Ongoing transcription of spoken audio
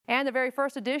And the very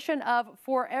first edition of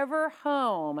Furever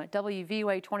Home.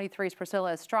 WVUA 23's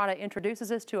Priscilla Estrada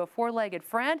introduces us to a four-legged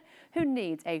friend who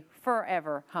needs a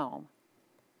forever home.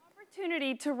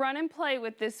 Opportunity to run and play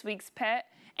with this week's pet.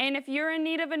 And if you're in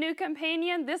need of a new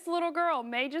companion, this little girl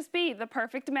may just be the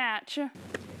perfect match.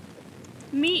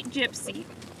 Meet Gypsy,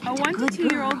 a 1 to 2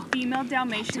 year old female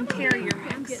dalmation terrier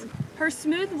mix. Her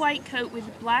smooth white coat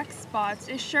with black spots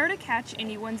is sure to catch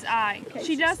anyone's eye.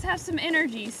 She does have some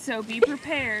energy, so be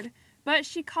prepared. But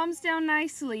she calms down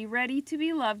nicely, ready to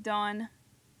be loved on.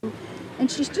 And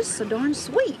she's just so darn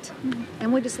sweet.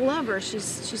 And we just love her.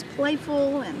 She's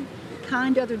playful and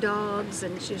kind to other dogs,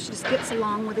 and she just gets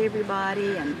along with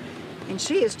everybody. And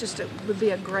she is just would be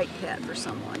a great pet for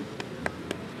someone.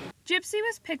 Gypsy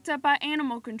was picked up by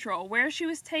animal control, where she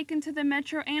was taken to the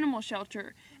Metro Animal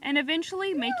Shelter and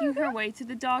eventually making her way to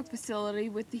the dog facility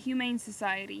with the Humane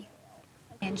Society.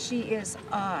 And she is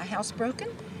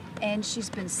housebroken, and she's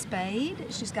been spayed.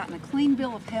 She's gotten a clean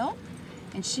bill of health,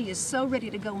 and she is so ready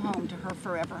to go home to her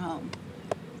forever home.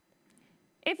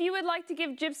 If you would like to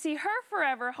give Gypsy her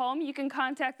forever home, you can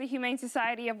contact the Humane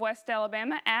Society of West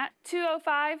Alabama at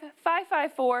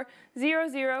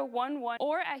 205-554-0011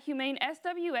 or at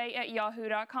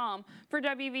humaneswa@yahoo.com. For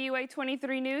WVUA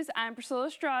 23 News, I'm Priscilla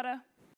Estrada.